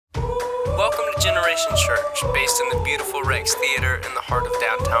Generation Church, based in the beautiful Rex Theater in the heart of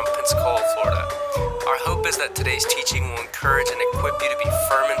downtown Pensacola, Florida. Our hope is that today's teaching will encourage and equip you to be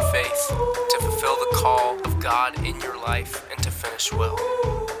firm in faith, to fulfill the call of God in your life, and to finish well.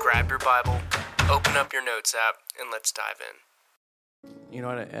 Grab your Bible, open up your notes app, and let's dive in. You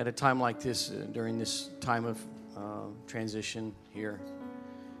know, at a time like this, during this time of transition here,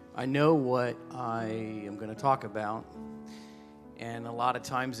 I know what I am going to talk about, and a lot of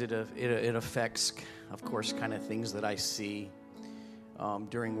times it affects, of course, kind of things that I see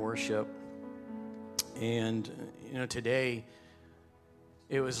during worship. And, you know, today,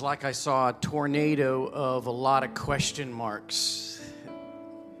 it was like I saw a tornado of a lot of question marks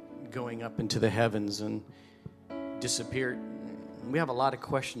going up into the heavens and disappeared. We have a lot of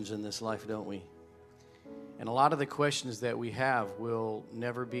questions in this life, don't we? And a lot of the questions that we have will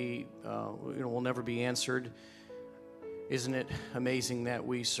never be answered. Isn't it amazing that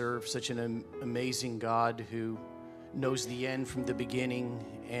we serve such an amazing God who knows the end from the beginning?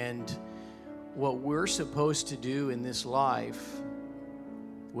 And what we're supposed to do in this life,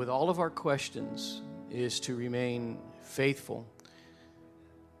 with all of our questions, is to remain faithful.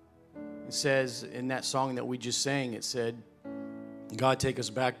 It says in that song that we just sang, it said, God, take us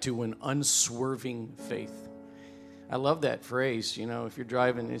back to an unswerving faith. I love that phrase. You know, if you're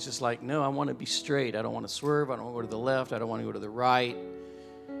driving, it's just like, no, I want to be straight. I don't want to swerve. I don't want to go to the left. I don't want to go to the right.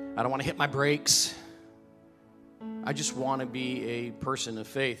 I don't want to hit my brakes. I just want to be a person of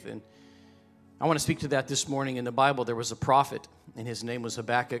faith. And I want to speak to that this morning. In the Bible, there was a prophet, and his name was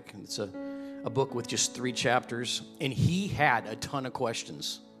Habakkuk. It's a book with just 3 chapters, and he had a ton of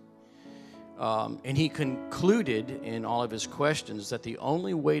questions. And he concluded in all of his questions that the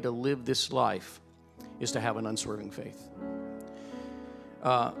only way to live this life is to have an unswerving faith.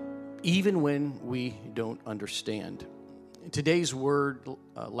 Even when we don't understand. Today's word,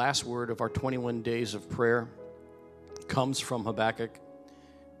 last word of our 21 days of prayer, comes from Habakkuk.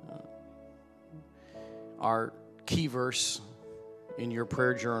 Our key verse in your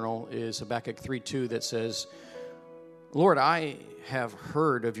prayer journal is Habakkuk 3:2 that says, Lord, I have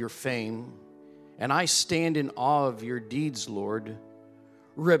heard of your fame, and I stand in awe of your deeds, Lord.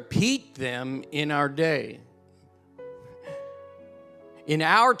 Repeat them in our day. In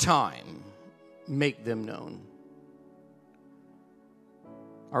our time, make them known.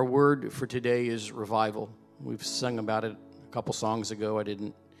 Our word for today is revival. We've sung about it a couple songs ago. I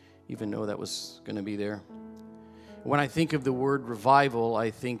didn't even know that was going to be there. When I think of the word revival,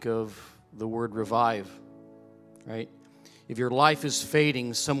 I think of the word revive, right? If your life is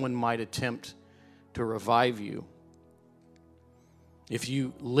fading, someone might attempt to revive you. If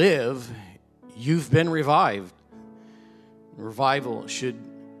you live, you've been revived. Revival should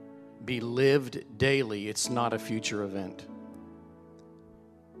be lived daily. It's not a future event.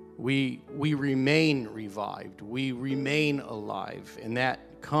 We remain revived. We remain alive. And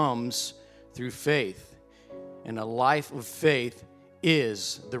that comes through faith. And a life of faith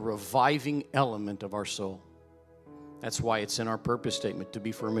is the reviving element of our soul. That's why it's in our purpose statement, to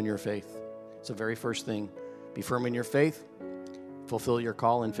be firm in your faith. It's the very first thing. Be firm in your faith. Fulfill your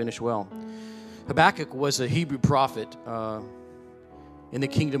call and finish well. Habakkuk was a Hebrew prophet in the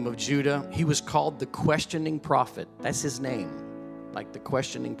kingdom of Judah. He was called the questioning prophet. That's his name, like the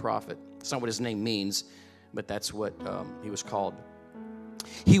questioning prophet. It's not what his name means, but that's what he was called.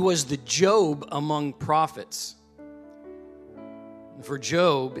 He was the Job among prophets. For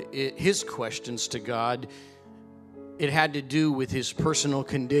Job, his questions to God, it had to do with his personal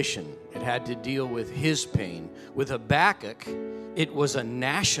condition. It had to deal with his pain. With Habakkuk, it was a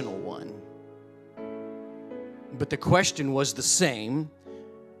national one. But the question was the same.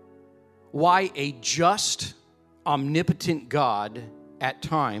 Why a just, omnipotent God at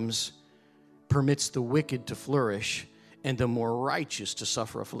times permits the wicked to flourish and the more righteous to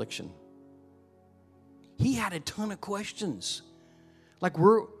suffer affliction? He had a ton of questions. Like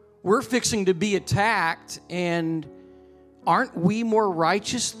we're fixing to be attacked, and aren't we more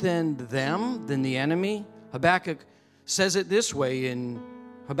righteous than them, than the enemy? Habakkuk says it this way in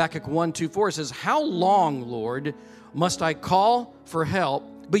Habakkuk 1:2-4. It says, how long, Lord, must I call for help,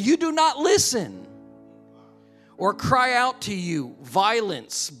 but you do not listen? Or cry out to you,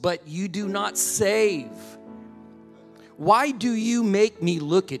 violence, but you do not save? Why do you make me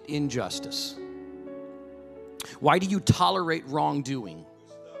look at injustice? Why do you tolerate wrongdoing?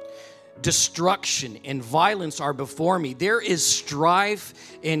 Destruction and violence are before me. There is strife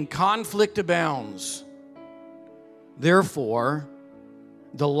and conflict abounds. Therefore,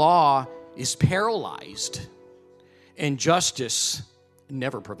 the law is paralyzed and justice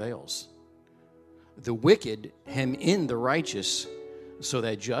never prevails. The wicked hem in the righteous so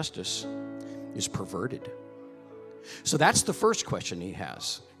that justice is perverted. So that's the first question he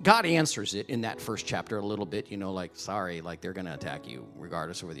has. God answers it in that first chapter a little bit, like, sorry, like they're going to attack you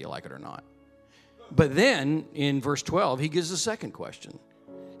regardless of whether you like it or not. But then in verse 12, he gives the second question.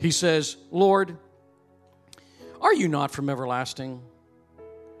 He says, Lord, are you not from everlasting?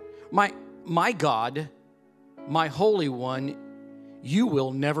 My God, my Holy One, you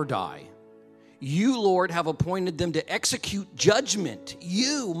will never die. You, Lord, have appointed them to execute judgment.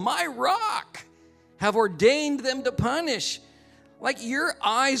 You, my rock, have ordained them to punish. Like your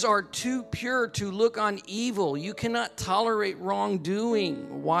eyes are too pure to look on evil. You cannot tolerate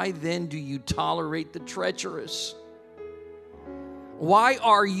wrongdoing. Why then do you tolerate the treacherous? Why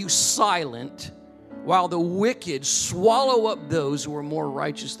are you silent while the wicked swallow up those who are more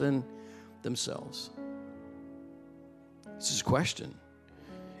righteous than themselves? This is his question.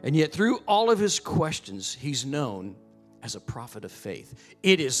 And yet through all of his questions, he's known as a prophet of faith.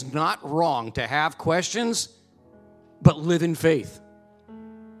 It is not wrong to have questions, but live in faith.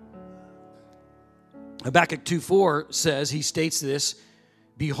 Habakkuk 2:4 says, he states this,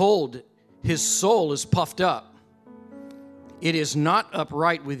 behold, his soul is puffed up. It is not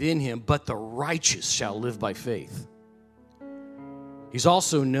upright within him, but the righteous shall live by faith. He's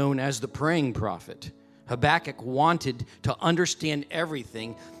also known as the praying prophet. Habakkuk wanted to understand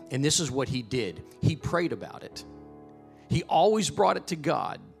everything, and this is what he did. He prayed about it. He always brought it to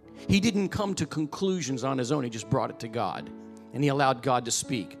God. He didn't come to conclusions on his own. He just brought it to God, and he allowed God to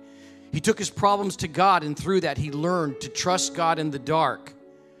speak. He took his problems to God, and through that, he learned to trust God in the dark.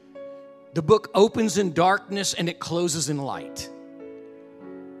 The book opens in darkness, and it closes in light.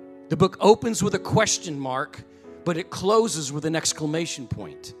 The book opens with a question mark, but it closes with an exclamation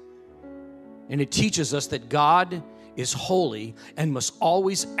point. And it teaches us that God is holy and must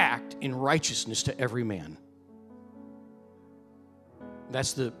always act in righteousness to every man.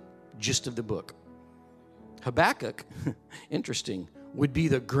 That's the gist of the book. Habakkuk, interesting, would be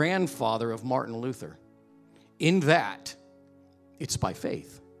the grandfather of Martin Luther. In that, it's by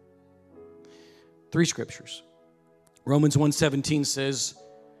faith. 3 scriptures. Romans 1:17 says,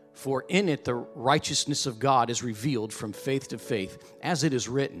 for in it the righteousness of God is revealed from faith to faith. As it is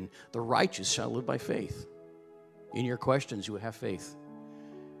written, the righteous shall live by faith. In your questions, you will have faith.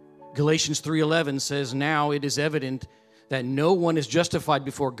 Galatians 3:11 says, now it is evident that no one is justified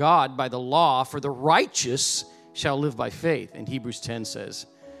before God by the law, for the righteous shall live by faith. And Hebrews 10 says,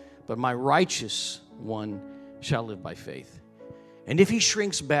 but my righteous one shall live by faith. And if he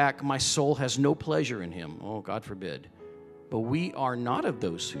shrinks back, my soul has no pleasure in him. Oh, God forbid. But we are not of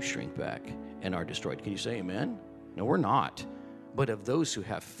those who shrink back and are destroyed. Can you say amen? No, we're not. But of those who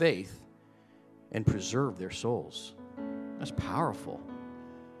have faith and preserve their souls. That's powerful.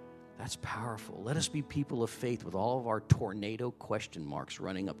 That's powerful. Let us be people of faith with all of our tornado question marks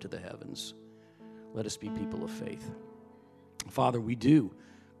running up to the heavens. Let us be people of faith. Father, we do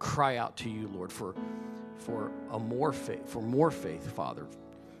cry out to you, Lord, for more faith, Father.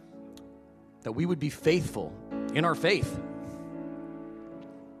 That we would be faithful in our faith.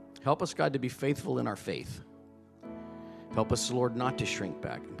 Help us, God, to be faithful in our faith. Help us, Lord, not to shrink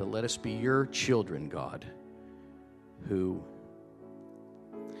back, but let us be your children, God, who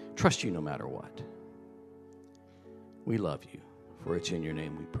trust you no matter what. We love you, for it's in your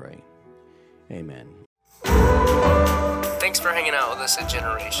name we pray. Amen. Thanks for hanging out with us at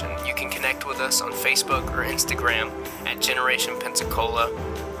Generation. You can connect with us on Facebook or Instagram at Generation Pensacola,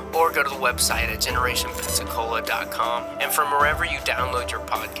 or go to the website at generationpensacola.com, and from wherever you download your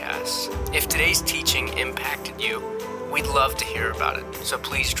podcasts. If today's teaching impacted you, we'd love to hear about it, so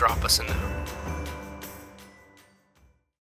please drop us a note.